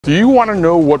Do you want to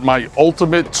know what my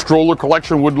ultimate stroller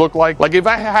collection would look like? Like if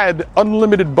I had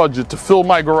unlimited budget to fill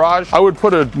my garage, I would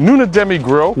put a Nuna Demi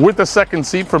grill with a second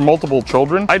seat for multiple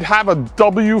children. I'd have a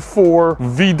W4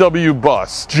 VW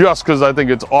bus just because I think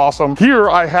it's awesome.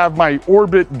 Here I have my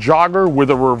Orbit Jogger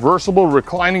with a reversible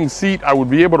reclining seat. I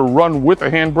would be able to run with a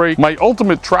handbrake. My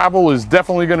ultimate travel is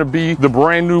definitely going to be the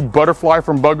brand new Butterfly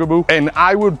from Bugaboo, and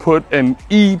I would put an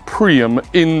e-Priam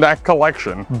in that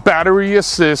collection. Battery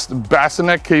assist,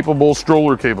 bassinet capable,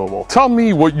 stroller capable. Tell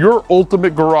me what your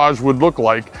ultimate garage would look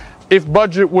like if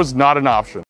budget was not an option.